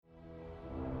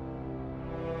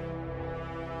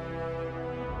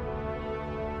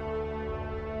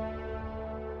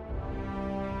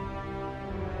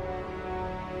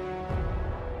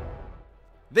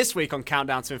This week on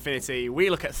Countdown to Infinity, we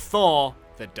look at Thor,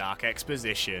 The Dark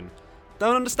Exposition.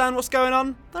 Don't understand what's going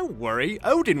on? Don't worry,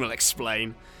 Odin will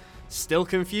explain. Still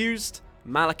confused?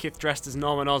 Malekith dressed as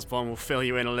Norman Osborn will fill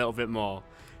you in a little bit more.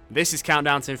 This is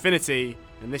Countdown to Infinity,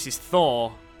 and this is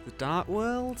Thor, The Dark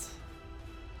World.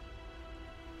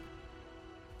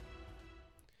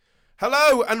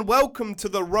 Hello and welcome to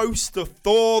the roast of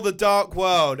Thor the Dark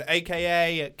World,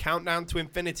 aka Countdown to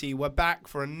Infinity. We're back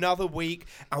for another week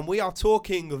and we are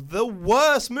talking the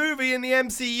worst movie in the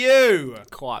MCU.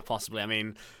 Quite possibly, I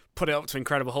mean, put it up to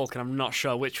Incredible Hulk and I'm not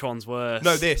sure which one's worse.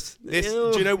 No, this.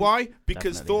 Do you know why?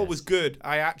 Because Definitely Thor this. was good.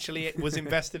 I actually was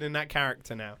invested in that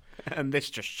character now. And this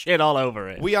just shit all over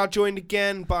it. We are joined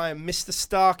again by Mr.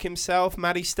 Stark himself,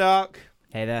 Maddie Stark.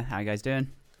 Hey there, how you guys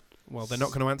doing? Well, they're not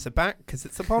going to answer back because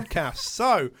it's a podcast.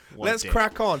 So, let's dick.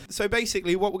 crack on. So,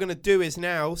 basically, what we're going to do is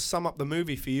now sum up the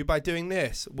movie for you by doing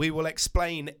this. We will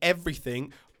explain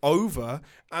everything over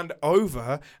and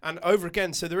over and over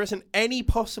again. So there isn't any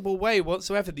possible way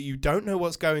whatsoever that you don't know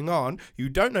what's going on, you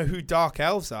don't know who Dark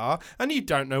Elves are, and you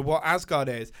don't know what Asgard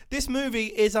is. This movie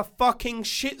is a fucking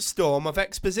shitstorm of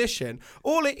exposition.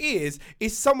 All it is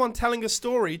someone telling a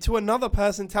story to another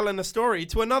person telling a story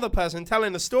to another person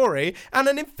telling a story, and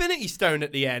an Infinity Stone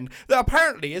at the end that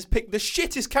apparently has picked the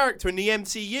shittest character in the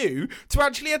MCU to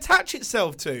actually attach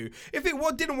itself to. If it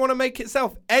didn't want to make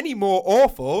itself any more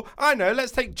awful, I know,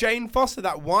 let's take Jane Foster,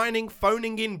 that whining,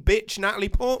 phoning in bitch Natalie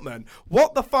Portman.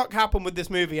 What the fuck happened with this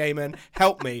movie, Eamon?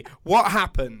 Help me. What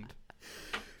happened?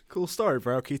 Cool story,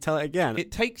 bro. Can you tell it again?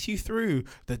 It takes you through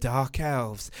the Dark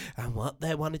Elves and what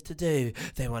they wanted to do.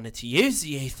 They wanted to use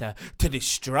the ether to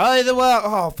destroy the world.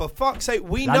 Oh, for fuck's sake,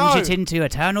 we know. Plunge it into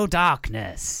eternal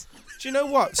darkness. Do you know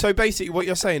what? So basically what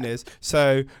you're saying is,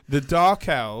 so the Dark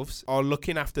Elves are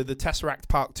looking after the Tesseract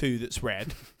Part 2 that's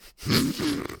red.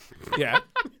 Yeah.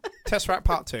 Tesseract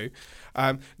Part 2.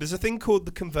 There's a thing called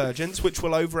the Convergence, which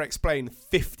we'll over-explain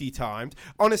 50 times.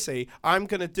 Honestly, I'm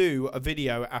going to do a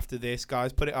video after this,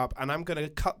 guys, put it up, and I'm going to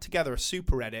cut together a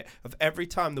super edit of every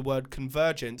time the word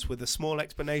convergence with a small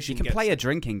explanation You can play a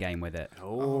drinking game with it.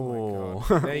 Oh my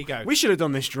God. There you go. We should have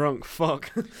done this drunk.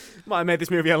 Fuck. Might have made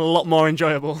this movie a lot more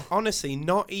enjoyable. Honestly,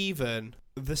 not even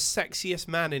the sexiest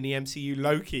man in the MCU,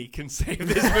 Loki, can save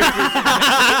this movie.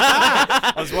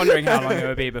 I was wondering how long it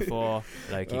would be before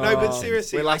Loki. No, but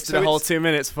seriously, we lasted so a whole it's- 2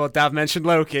 minutes before Dav mentioned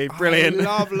Loki. Brilliant. I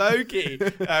love Loki.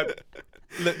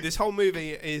 Look, this whole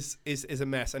movie is a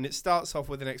mess, and it starts off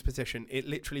with an exposition. It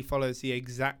literally follows the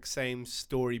exact same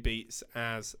story beats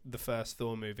as the first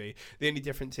Thor movie. The only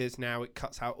difference is now it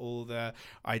cuts out all the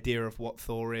idea of what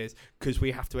Thor is, because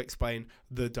we have to explain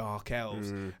the Dark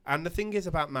Elves. And the thing is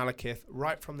about Malekith,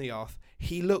 right from the off,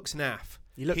 he looks naff.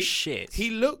 You look shit. He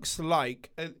looks like...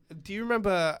 do you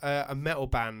remember a metal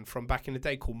band from back in the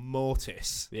day called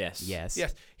Mortis? Yes. Yes.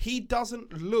 Yes. He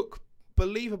doesn't look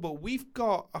believable. We've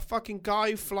got a fucking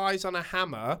guy who flies on a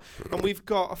hammer, and we've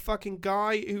got a fucking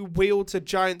guy who wields a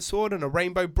giant sword and a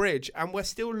rainbow bridge, and we're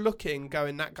still looking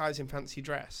going, that guy's in fancy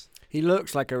dress. He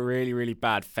looks like a really, really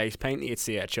bad face paint that you'd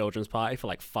see at a children's party for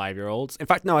like 5-year-olds. In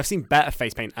fact, no, I've seen better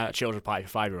face paint at a children's party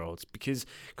for 5-year-olds because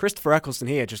Christopher Eccleston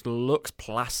here just looks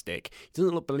plastic. He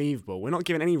doesn't look believable. We're not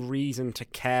given any reason to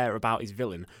care about his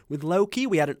villain. With Loki,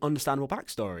 we had an understandable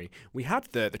backstory. We had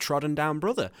the trodden down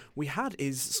brother. We had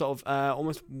his sort of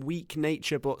almost weak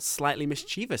nature but slightly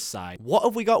mischievous side. What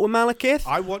have we got with Malekith?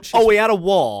 We had a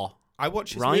war. I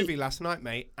watched this Right. movie last night,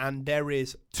 mate, and there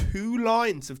is 2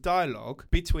 lines of dialogue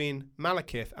between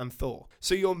Malekith and Thor.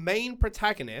 So your main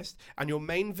protagonist and your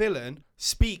main villain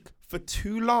speak for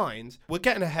 2 lines. We're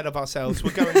getting ahead of ourselves.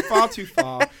 We're going far too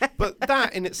far. But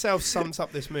that in itself sums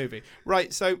up this movie.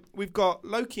 Right, so we've got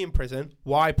Loki in prison.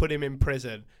 Why put him in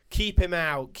prison? Keep him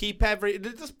out.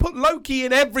 Just put Loki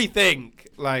in everything.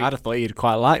 Like, I'd have thought you'd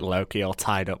quite like Loki all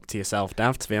tied up to yourself,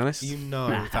 Dav, to be honest. you know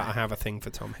that I have a thing for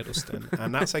Tom Hiddleston,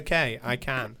 and that's okay. I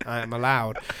am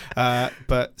allowed.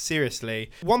 But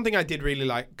seriously, one thing I did really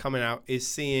like coming out is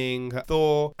seeing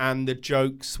Thor and the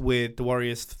jokes with the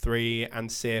Warriors 3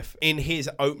 and Sif in his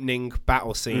opening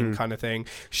battle scene kind of thing,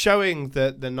 showing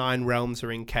that the 9 realms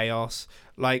are in chaos.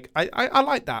 Like, I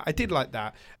like that. I did like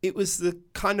that. It was the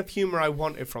kind of humor I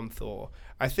wanted from Thor.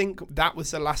 I think that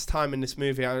was the last time in this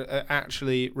movie I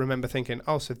actually remember thinking,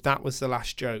 oh, so that was the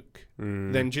last joke.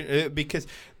 Then because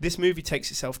this movie takes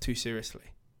itself too seriously.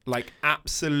 Like,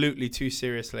 absolutely too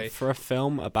seriously. For a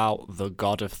film about the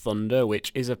God of Thunder,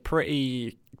 which is a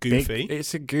pretty Goofy.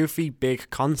 It's a goofy, big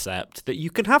concept that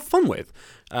you can have fun with.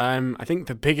 I think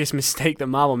the biggest mistake that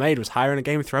Marvel made was hiring a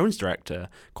Game of Thrones director.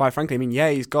 Quite frankly, I mean, yeah,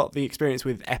 he's got the experience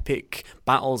with epic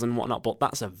battles and whatnot, but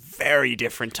that's a very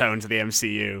different tone to the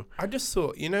MCU. I just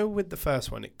thought, with the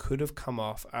first one, it could have come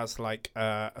off as like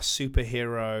a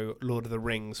superhero Lord of the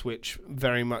Rings, which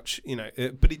very much,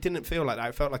 but it didn't feel like that.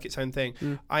 It felt like its own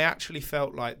thing. I actually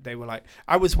felt like they were like,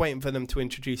 I was waiting for them to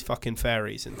introduce fucking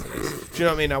fairies into this. Do you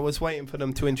know what I mean? I was waiting for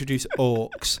them to introduce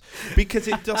orcs, because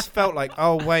it just felt like,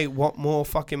 oh wait, what more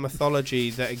fucking mythology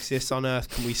that exists on Earth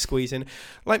can we squeeze in?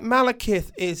 Like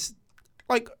Malekith is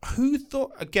like, who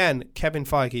thought? Again, Kevin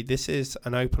Feige, this is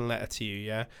an open letter to you.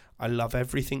 Yeah, I love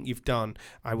everything you've done.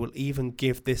 I will even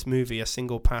give this movie a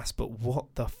single pass. But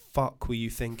what the fuck were you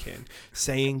thinking,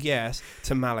 saying yes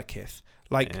to Malekith?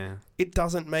 Like, it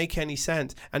doesn't make any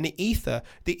sense. And the ether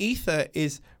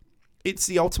is, it's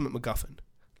the ultimate MacGuffin.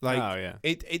 Like,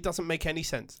 it doesn't make any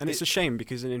sense. And it's a shame,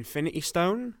 because an Infinity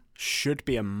Stone should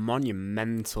be a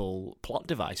monumental plot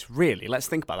device, really. Let's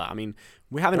think about that. I mean,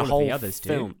 we're having a whole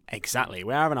film. Exactly.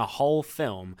 We're having a whole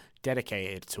film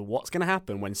dedicated to what's going to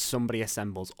happen when somebody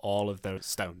assembles all of those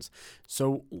stones.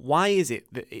 So why is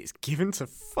it that it's given to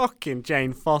fucking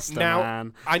Jane Foster,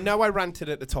 man? I know I ranted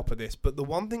at the top of this, but the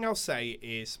one thing I'll say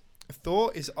is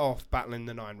Thor is off battling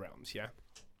the Nine Realms, yeah?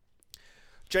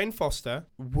 Jane Foster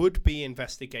would be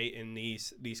investigating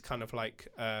these kind of like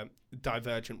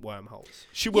divergent wormholes.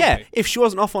 She would be. If she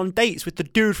wasn't off on dates with the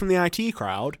dude from the IT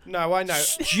crowd. No, I know.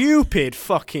 Stupid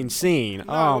fucking scene. No,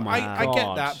 oh my God. I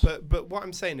get that, but what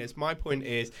I'm saying is, my point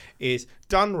is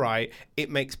done right, it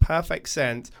makes perfect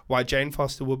sense why Jane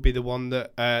Foster would be the one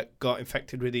that got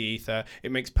infected with the ether.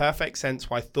 It makes perfect sense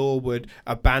why Thor would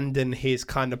abandon his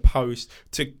kind of post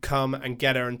to come and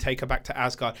get her and take her back to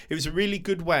Asgard. It was a really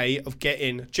good way of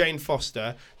getting Jane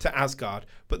Foster to Asgard.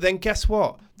 But then guess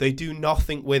what? They do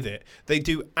nothing with it. They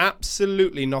do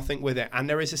absolutely nothing with it. And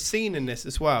there is a scene in this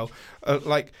as well.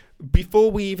 Like,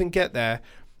 before we even get there,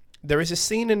 there is a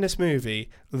scene in this movie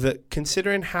that,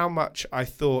 considering how much I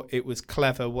thought it was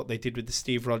clever what they did with the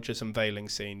Steve Rogers unveiling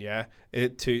scene,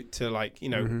 to like,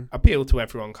 appeal to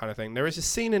everyone kind of thing. There is a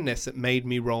scene in this that made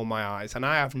me roll my eyes. And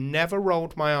I have never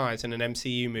rolled my eyes in an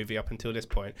MCU movie up until this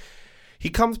point. He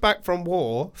comes back from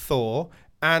war, Thor,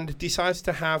 and decides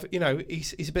to have,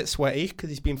 he's a bit sweaty because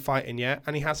he's been fighting,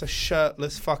 and he has a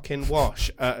shirtless fucking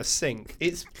wash at a sink.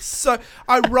 It's so...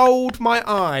 I rolled my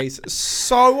eyes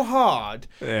so hard.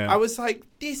 I was like,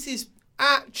 this is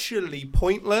actually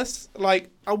pointless. Like,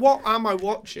 what am I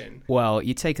watching? Well,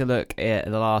 you take a look at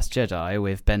The Last Jedi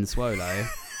with Ben Swolo.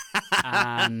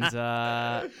 And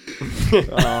oh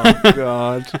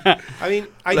God. I mean,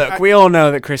 we all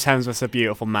know that Chris Hemsworth's a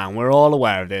beautiful man. We're all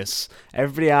aware of this.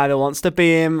 Everybody either wants to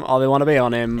be him or they want to be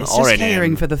on him, it's or just in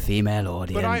catering him. for the female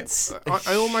audience. But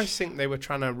I almost think they were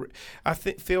trying to.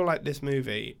 Feel like this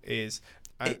movie is.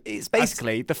 It's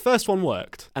basically the first one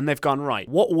worked, and they've gone, right,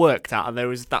 what worked out of there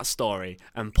was that story,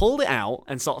 and pulled it out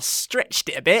and sort of stretched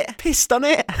it a bit, pissed on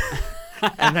it.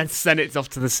 And then send it off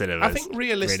to the cinemas. I think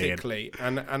realistically,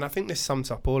 and I think this sums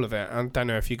up all of it, I don't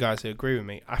know if you guys agree with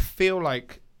me, I feel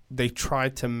like they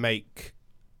tried to make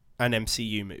an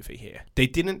MCU movie here. They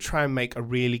didn't try and make a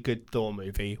really good Thor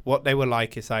movie. What they were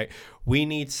like is like, we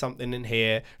need something in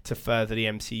here to further the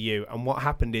MCU. And what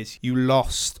happened is you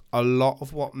lost a lot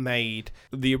of what made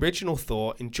the original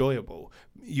Thor enjoyable.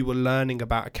 You were learning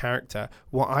about a character.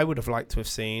 What I would have liked to have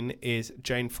seen is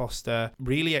Jane Foster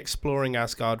really exploring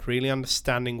Asgard, really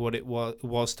understanding what it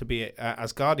was to be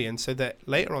Asgardian, so that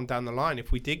later on down the line,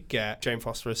 if we did get Jane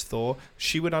Foster as Thor,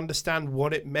 she would understand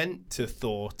what it meant to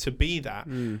Thor to be that.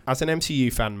 As an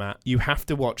MCU fan, Matt, you have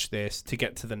to watch this to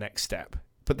get to the next step.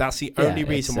 But that's the only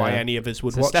reason why any of us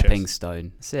would watch it. It's a stepping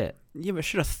stone. That's it. Yeah, but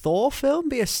should a Thor film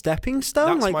be a stepping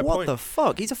stone? That's my what point. The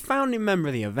fuck? He's a founding member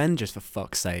of the Avengers, for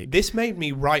fuck's sake. This made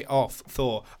me write off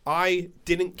Thor. I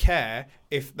didn't care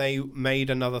if they made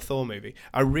another Thor movie.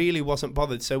 I really wasn't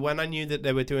bothered. So when I knew that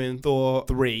they were doing Thor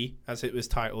 3, as it was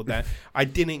titled there, I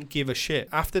didn't give a shit.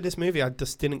 After this movie, I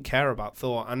just didn't care about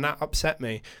Thor, and that upset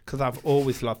me because I've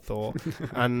always loved Thor.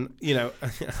 And,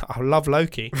 I love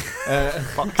Loki.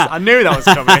 I knew that was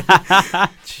coming.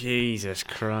 Jesus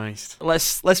Christ.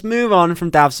 Let's move on from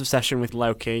Dav's obsession with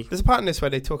Loki. There's a part in this where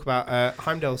they talk about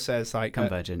Heimdall says like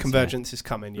convergence is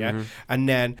coming, and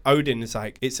then Odin is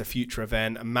like, it's a future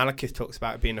event, and Malekith talks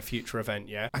about it being a future event.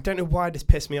 I don't know why this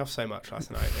pissed me off so much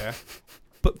last night.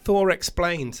 But Thor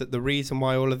explains that the reason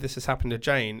why all of this has happened to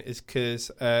Jane is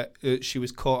because she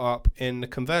was caught up in the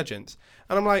convergence,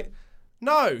 and I'm like,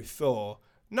 no, Thor,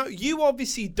 No, you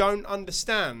obviously don't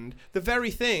understand the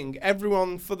very thing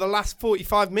everyone for the last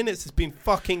 45 minutes has been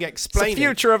fucking explaining. It's a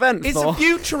future event, It's Thor. a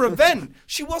future event.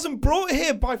 She wasn't brought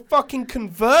here by fucking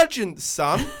convergence,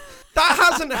 son. That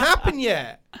hasn't happened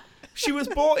yet. She was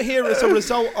brought here as a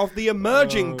result of the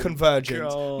emerging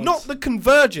convergence, God. not the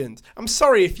convergence. I'm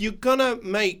sorry, if you're going to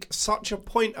make such a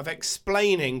point of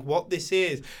explaining what this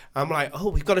is, I'm like, oh,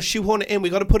 we've got to shoehorn it in,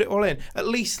 we've got to put it all in. At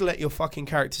least let your fucking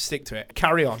character stick to it.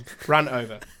 Carry on. Rant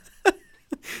over.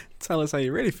 Tell us how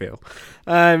you really feel.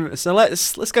 So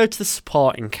let's go to the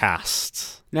supporting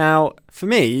cast. Now, for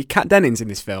me, Kat Dennings in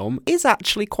this film is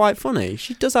actually quite funny.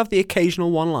 She does have the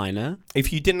occasional one-liner.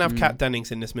 If you didn't have Kat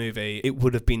Dennings in this movie, it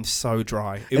would have been so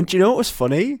dry. And do you know what was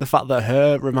funny? The fact that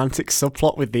her romantic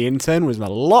subplot with the intern was a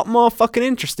lot more fucking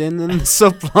interesting than the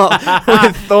subplot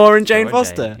with Thor and Jane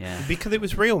Foster. Yeah. Because it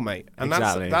was real, mate. And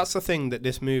Exactly. that's the thing that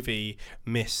this movie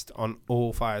missed on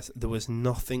all fires. There was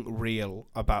nothing real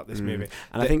about this movie.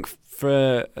 And I think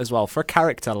for a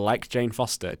character like Jane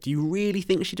Foster, do you really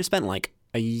think she'd have spent like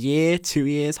a year, 2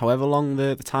 years, however long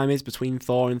the time is between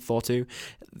Thor and Thor 2,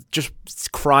 just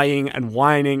crying and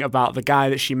whining about the guy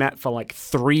that she met for like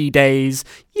 3 days?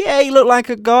 Yeah, he looked like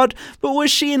a god, but was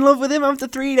she in love with him after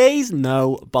 3 days?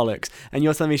 No, bollocks. And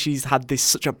you're telling me she's had this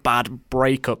such a bad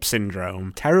breakup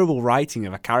syndrome. Terrible writing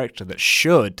of a character that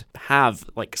should have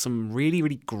like some really,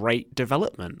 really great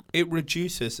development. It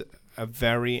reduces a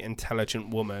very intelligent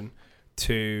woman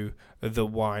to the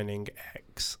whining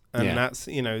ex. And that's,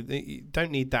 you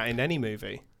don't need that in any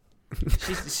movie.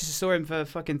 She saw him for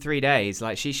fucking 3 days.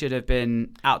 Like, she should have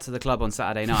been out to the club on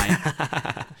Saturday night.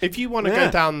 If you want to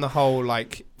go down the whole,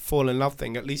 like, fall in love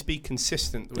thing, at least be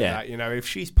consistent with that. If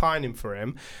she's pining for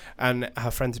him and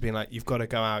her friends have been like, you've got to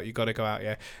go out,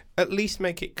 yeah. At least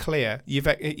make it clear. You've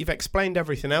explained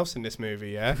everything else in this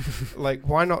movie, yeah? Like,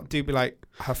 why not be like,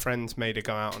 her friends made her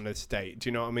go out on this date? Do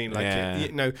you know what I mean?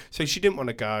 Like, so she didn't want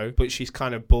to go, but she's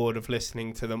kind of bored of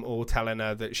listening to them all telling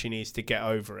her that she needs to get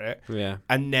over it. Yeah.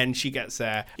 And then she gets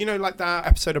there. Like that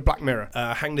episode of Black Mirror,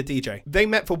 Hang the DJ. They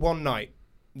met for one night.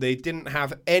 They didn't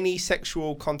have any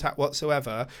sexual contact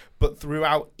whatsoever, but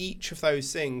throughout each of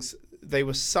those things, they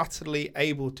were subtly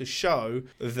able to show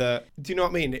that, do you know what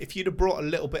I mean? If you'd have brought a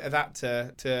little bit of that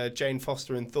to Jane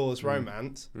Foster and Thor's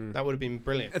romance, that would have been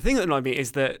brilliant. The thing that annoyed me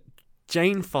is that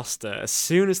Jane Foster, as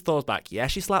soon as Thor's back,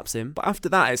 she slaps him. But after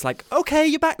that, it's like, okay,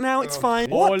 you're back now, it's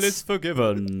fine. All is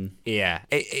forgiven. Yeah,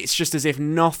 it's just as if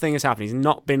nothing has happened. He's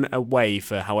not been away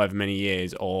for however many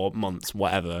years or months,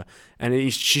 whatever.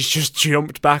 And she's just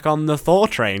jumped back on the Thor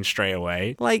train straight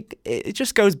away. Like, it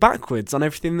just goes backwards on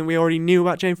everything that we already knew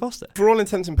about Jane Foster. For all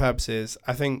intents and purposes,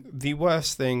 I think the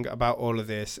worst thing about all of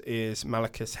this is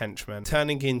Malekith's henchman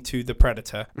turning into the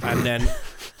Predator and then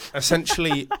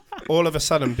essentially all of a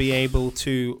sudden be able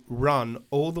to run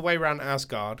all the way around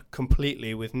Asgard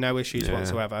completely with no issues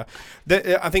whatsoever.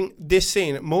 I think this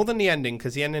scene, more than the ending,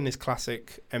 because the ending is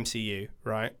classic MCU,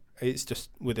 right? It's just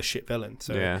with a shit villain.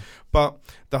 But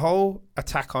the whole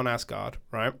attack on Asgard,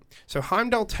 right? So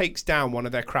Heimdall takes down one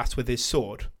of their crafts with his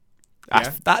sword.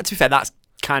 To be fair, that's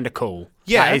kind of cool.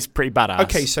 Yeah. That is pretty badass.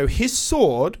 Okay, so his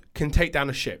sword can take down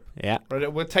a ship. Yeah.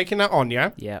 Right, we're taking that on,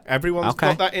 yeah? Yeah. Everyone's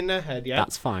got that in their head, yeah?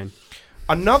 That's fine.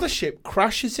 Another ship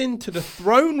crashes into the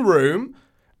throne room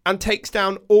and takes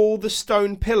down all the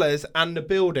stone pillars and the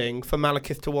building for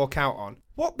Malekith to walk out on.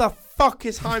 What the fuck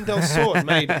is Heimdall's sword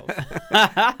made of?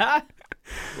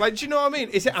 Like, do you know what I mean?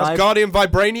 Is it Asgardian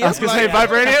vibranium? I was going to say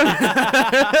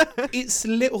vibranium. It's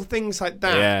little things like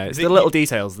that. Yeah, it's the little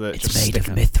details that It's just made of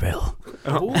mithril.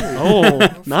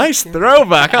 Oh, nice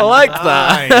throwback. I like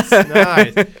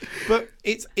that. Nice. But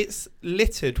it's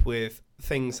littered with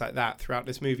things like that throughout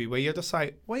this movie where you're just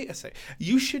like, wait a sec.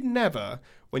 You should never,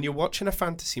 when you're watching a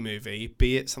fantasy movie,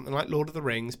 be it something like Lord of the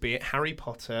Rings, be it Harry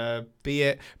Potter, be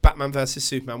it Batman versus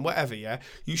Superman, whatever,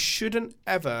 you shouldn't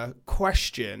ever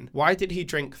question, why did he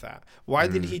drink that? Why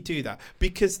did he do that?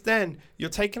 Because then you're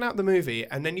taking out the movie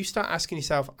and then you start asking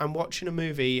yourself, I'm watching a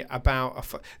movie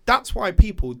about that's why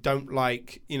people don't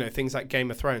like, things like Game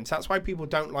of Thrones. That's why people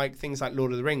don't like things like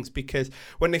Lord of the Rings, because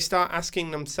when they start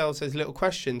asking themselves those little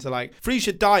questions, they're like,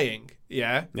 Frasier dying,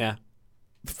 yeah,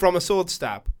 from a sword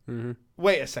stab. Mm-hmm.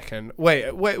 Wait a second. Wait.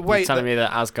 You're telling me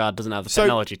that Asgard doesn't have the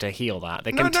technology to heal that.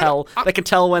 They can tell. They can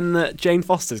tell when Jane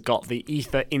Foster's got the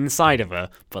ether inside of her,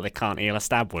 but they can't heal a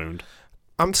stab wound.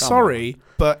 I'm sorry,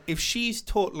 but if she's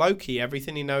taught Loki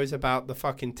everything he knows about the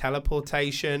fucking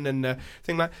teleportation and the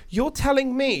thing like, you're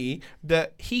telling me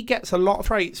that he gets a lot of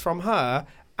traits from her,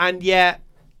 and yet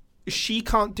she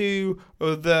can't do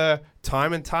the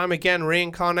time and time again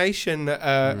reincarnation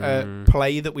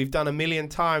play that we've done a million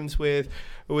times with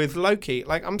Loki.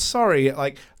 Like, I'm sorry,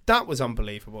 like, That was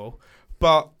unbelievable.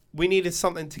 But we needed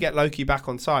something to get Loki back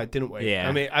on side, didn't we?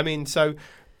 Yeah. I mean, so,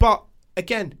 but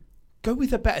again, go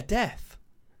with a better death.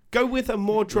 Go with a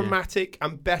more dramatic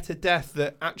and better death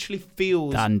that actually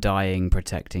feels... Undying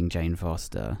protecting Jane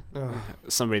Foster.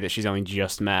 Somebody that she's only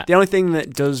just met. The only thing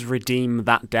that does redeem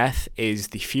that death is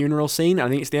the funeral scene. I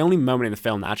think it's the only moment in the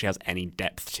film that actually has any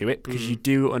depth to it, because you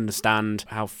do understand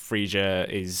how Frasier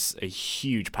is a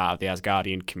huge part of the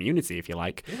Asgardian community, if you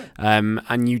like. Yeah.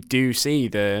 And you do see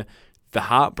the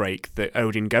heartbreak that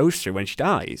Odin goes through when she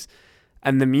dies.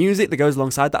 And the music that goes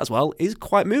alongside that as well is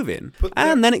quite moving.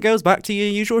 And then it goes back to your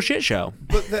usual shit show.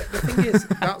 But the thing is,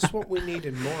 that's what we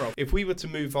needed more of. If we were to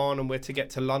move on and we're to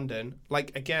get to London,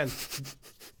 like, again,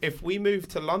 if we move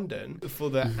to London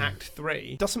for the Act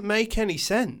 3, it doesn't make any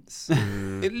sense.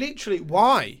 It literally,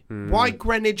 why? Why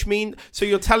Greenwich mean... So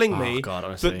you're telling me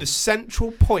that the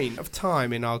central point of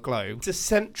time in our globe, it's a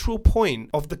central point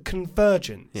of the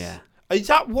convergence. Yeah. Is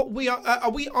that what we are?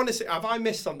 Are we honestly? Have I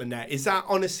missed something there? Is that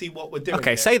honestly what we're doing?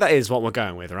 Okay, here? say that is what we're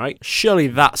going with, right? Surely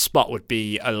that spot would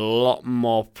be a lot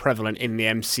more prevalent in the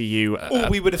MCU. Or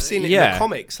we would have seen it in the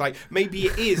comics. Like, maybe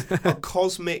it is a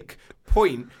cosmic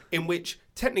point in which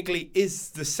technically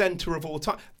is the center of all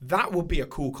time. That would be a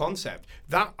cool concept.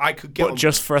 That I could get. But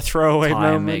just for a throwaway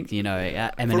moment,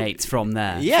 it emanates from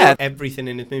there. Yeah, everything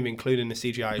in this movie, including the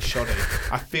CGI, is shoddy.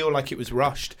 I feel like it was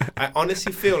rushed. I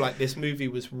honestly feel like this movie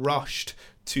was rushed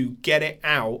to get it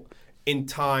out in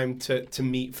time to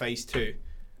meet Phase 2.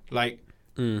 Like,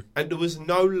 and there was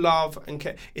no love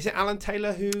and is it Alan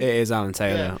Taylor who? It is Alan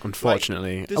Taylor,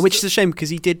 unfortunately, which is a shame because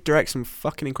he did direct some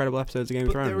fucking incredible episodes of Game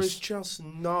of Thrones. There is just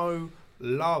no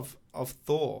love of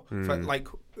Thor. Like,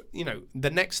 you know, the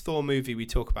next Thor movie we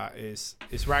talk about is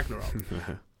Ragnarok.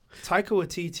 Taika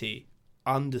Waititi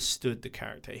understood the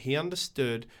character. He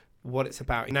understood what it's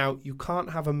about. Now, you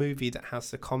can't have a movie that has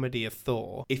the comedy of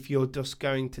Thor if you're just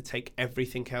going to take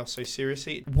everything else so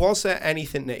seriously. Was there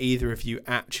anything that either of you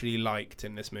actually liked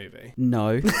in this movie?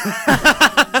 No.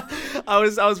 I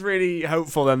was really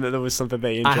hopeful then that there was something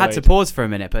they enjoyed. I had to pause for a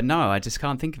minute, but no, I just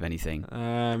can't think of anything.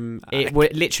 It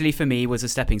literally for me was a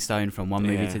stepping stone from one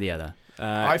movie to the other.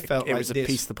 I felt it like was a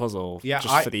piece of the puzzle,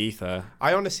 for the ether.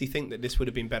 I honestly think that this would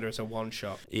have been better as a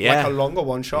one-shot. Yeah. Like a longer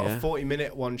one-shot, a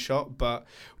 40-minute one-shot, but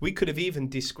we could have even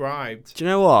described... Do you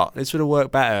know what? This would have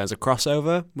worked better as a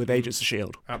crossover with Agents of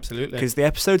S.H.I.E.L.D. Absolutely. Because the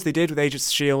episodes they did with Agents of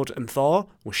S.H.I.E.L.D. and Thor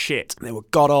were shit. They were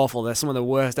god-awful. They're some of the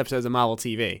worst episodes of Marvel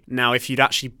TV. Now, if you'd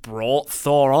actually brought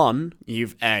Thor on,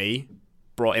 you've A,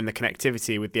 brought in the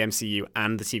connectivity with the MCU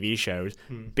and the TV shows,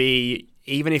 B...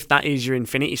 Even if that is your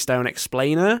Infinity Stone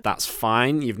explainer, that's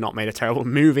fine. You've not made a terrible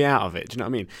movie out of it. Do you know what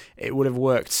I mean? It would have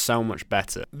worked so much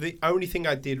better. The only thing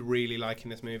I did really like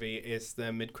in this movie is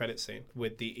the mid-credit scene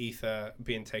with the ether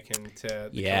being taken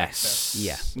to the collector.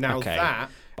 Yeah. Now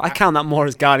that... But I count that more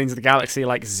as Guardians of the Galaxy,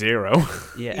 like 0.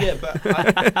 Yeah,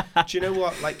 but do you know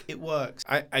what? Like, it works.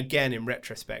 Again, in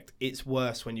retrospect, it's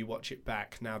worse when you watch it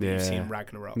back now that you've seen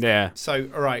Ragnarok. Yeah. So,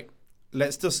 all right,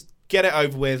 let's just... get it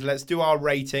over with. Let's do our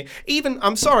rating. Stop. We've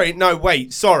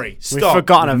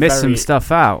forgotten missed some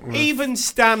stuff out. Even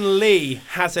Stan Lee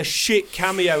has a shit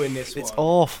cameo in this one. It's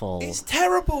awful. It's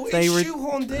terrible. It's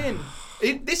shoehorned in.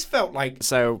 This felt like...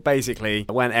 So basically,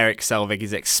 when Eric Selvig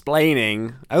is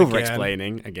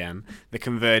over-explaining again, the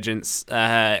convergence,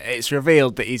 it's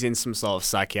revealed that he's in some sort of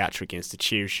psychiatric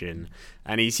institution,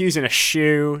 and he's using a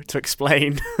shoe to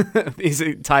explain his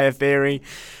entire theory.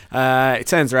 It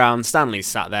turns around, Stanley's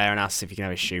sat there and asks if he can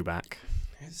have his shoe back.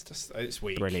 It's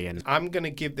weak. Brilliant. I'm going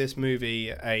to give this movie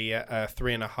a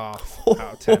 3.5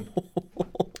 out of 10.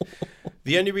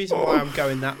 The only reason why I'm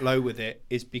going that low with it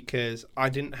is because I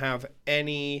didn't have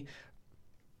any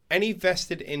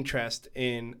vested interest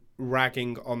in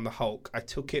ragging on the Hulk. I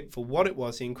took it for what it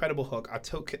was, the Incredible Hulk. I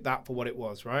took that for what it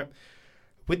was, right?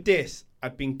 With this,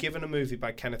 I've been given a movie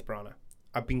by Kenneth Branagh.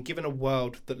 I've been given a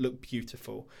world that looked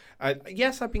beautiful.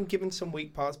 Yes, I've been given some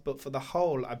weak parts, but for the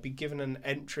whole, I've been given an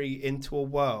entry into a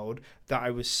world that I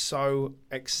was so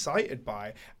excited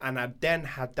by, and I then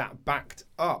had that backed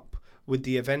up with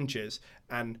the Avengers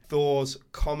and Thor's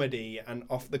comedy and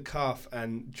off the cuff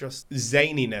and just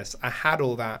zaniness. I had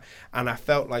all that, and I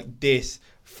felt like this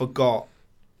forgot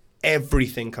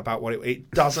everything about what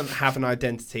it doesn't have an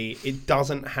identity. It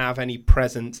doesn't have any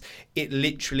presence. It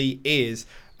literally is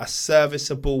a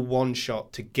serviceable one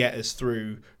shot to get us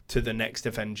through to the next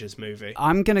Avengers movie.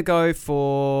 I'm going to go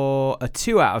for a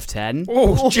 2 out of 10.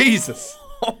 Oh, Jesus.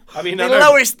 I mean, the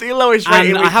lowest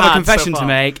rating. And I have a confession to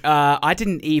make. I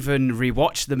didn't even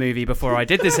rewatch the movie before I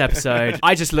did this episode.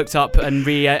 I just looked up and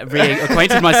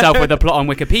reacquainted myself with the plot on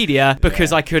Wikipedia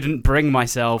because I couldn't bring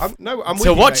myself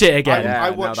to watch it again.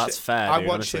 That's fair. I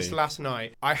watched this last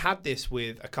night. I had this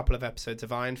with a couple of episodes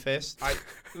of Iron Fist.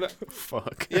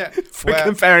 Fuck. Yeah. For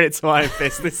comparing it to Iron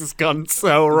Fist, this has gone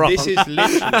so wrong. This is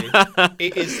literally,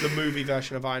 it is the movie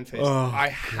version of Iron Fist. I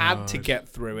had to get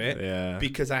through it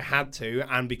because I had to,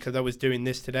 and because I was doing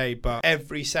this today. But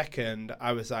every second,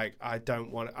 I was like, I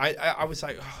don't want it. I was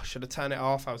like, should I turn it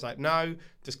off? I was like, no,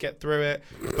 just get through it.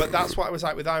 But that's what I was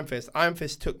like with Iron Fist. Iron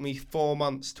Fist took me 4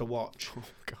 months to watch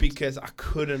because I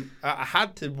couldn't. I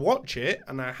had to watch it,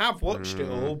 and I have watched it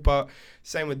all. But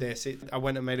same with this. I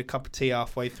went and made a cup of tea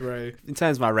halfway through. In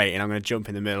terms of my rating, I'm going to jump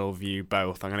in the middle of you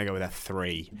both. I'm going to go with a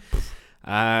 3.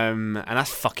 And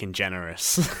that's fucking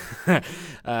generous.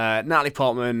 Natalie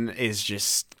Portman is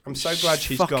just... I'm so glad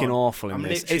she's fucking gone. awful in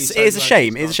this. It is a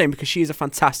shame. It's a shame because she's a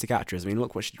fantastic actress. I mean,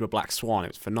 look what she did with Black Swan. It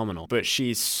was phenomenal. But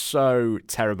she's so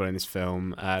terrible in this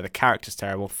film. The character's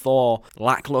terrible. Thor,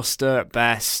 lackluster at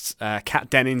best.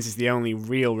 Kat Dennings is the only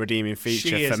real redeeming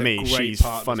feature for me. She's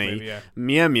funny.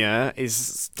 Mjolnir is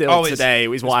still today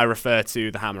is what I refer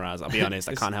to the hammer as. I'll be honest.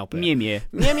 I can't help it.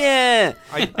 Mjolnir.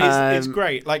 It's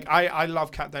great. Like, I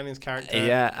love Kat Dennings' character.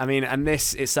 Yeah, I mean, and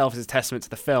this itself is a testament to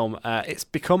the film. It's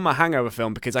become my hangover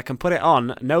film because I can put it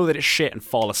on, know that it's shit, and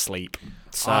fall asleep.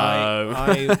 So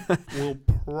I will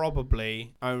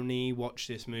probably only watch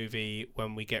this movie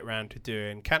when we get round to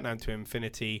doing Countdown to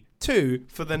Infinity 2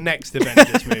 for the next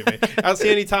Avengers movie. That's the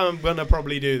only time I'm gonna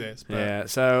probably do this. But. Yeah,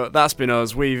 so that's been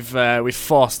us. We've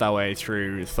forced our way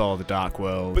through Thor: The Dark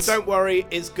World. But don't worry,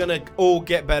 it's gonna all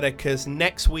get better because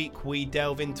next week we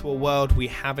delve into a world we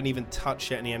haven't even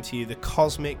touched yet in the MCU, the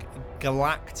cosmic,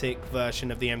 galactic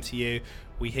version of the MCU.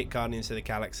 We hit Guardians of the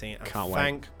Galaxy, and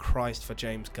thank Christ for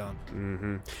James Gunn.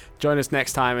 Mm-hmm. Join us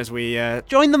next time as we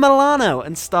join the Milano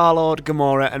and Star-Lord,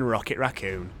 Gamora, and Rocket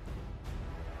Raccoon.